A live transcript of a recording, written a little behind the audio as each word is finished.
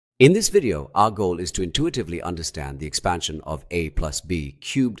In this video, our goal is to intuitively understand the expansion of a plus b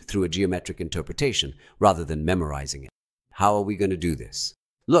cubed through a geometric interpretation rather than memorizing it. How are we going to do this?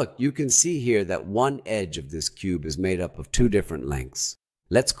 Look, you can see here that one edge of this cube is made up of two different lengths.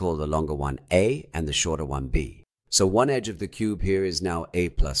 Let's call the longer one a and the shorter one b. So one edge of the cube here is now a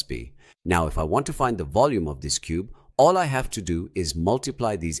plus b. Now if I want to find the volume of this cube, all I have to do is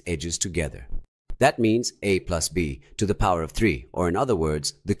multiply these edges together. That means a plus b to the power of 3, or in other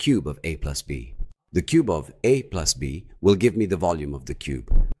words, the cube of a plus b. The cube of a plus b will give me the volume of the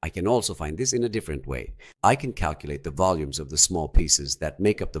cube. I can also find this in a different way. I can calculate the volumes of the small pieces that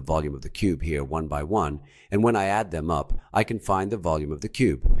make up the volume of the cube here one by one, and when I add them up, I can find the volume of the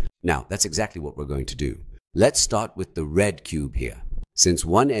cube. Now, that's exactly what we're going to do. Let's start with the red cube here. Since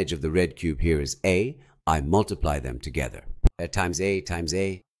one edge of the red cube here is a, I multiply them together. Times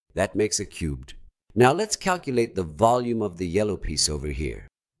a, that makes a cubed. Now let's calculate the volume of the yellow piece over here.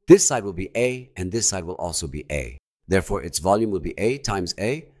 This side will be a, and this side will also be a. Therefore, its volume will be a times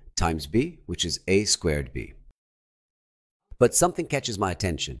b, which is a squared b. But something catches my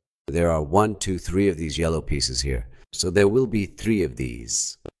attention. There are 1, 2, 3 of these yellow pieces here. So there will be 3 of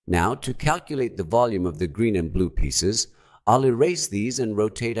these. Now, to calculate the volume of the green and blue pieces, I'll erase these and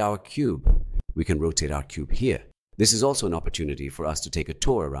rotate our cube. We can rotate our cube here. This is also an opportunity for us to take a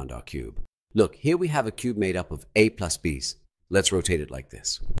tour around our cube. Look, here we have a cube made up of a plus b's. Let's rotate it like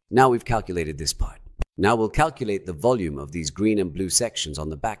this. Now we've calculated this part. Now we'll calculate the volume of these green and blue sections on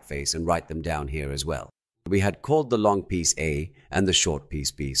the back face and write them down here as well. We had called the long piece A and the short piece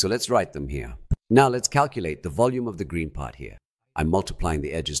B, so let's write them here. Now let's calculate the volume of the green part here. I'm multiplying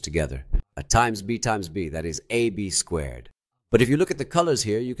the edges together. A times b, that is ab squared. But if you look at the colors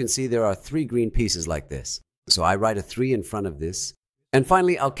here, you can see there are 3 green pieces like this. So I write a 3 in front of this. And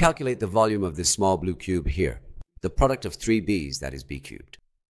finally, I'll calculate the volume of this small blue cube here. The product of 3 b's, that is b cubed.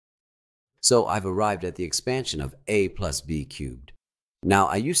 So I've arrived at the expansion of a plus b cubed. Now,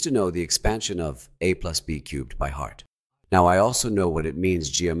 I used to know the expansion of a plus b cubed by heart. Now, I also know what it means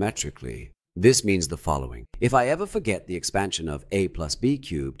geometrically. This means the following. If I ever forget the expansion of a plus b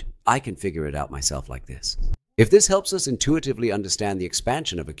cubed, I can figure it out myself like this. If this helps us intuitively understand the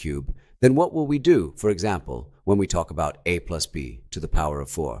expansion of a cube, then what will we do, for example, when we talk about a plus b to the power of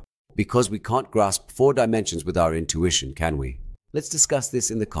 4? Because we can't grasp 4 dimensions with our intuition, can we? Let's discuss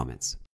this in the comments.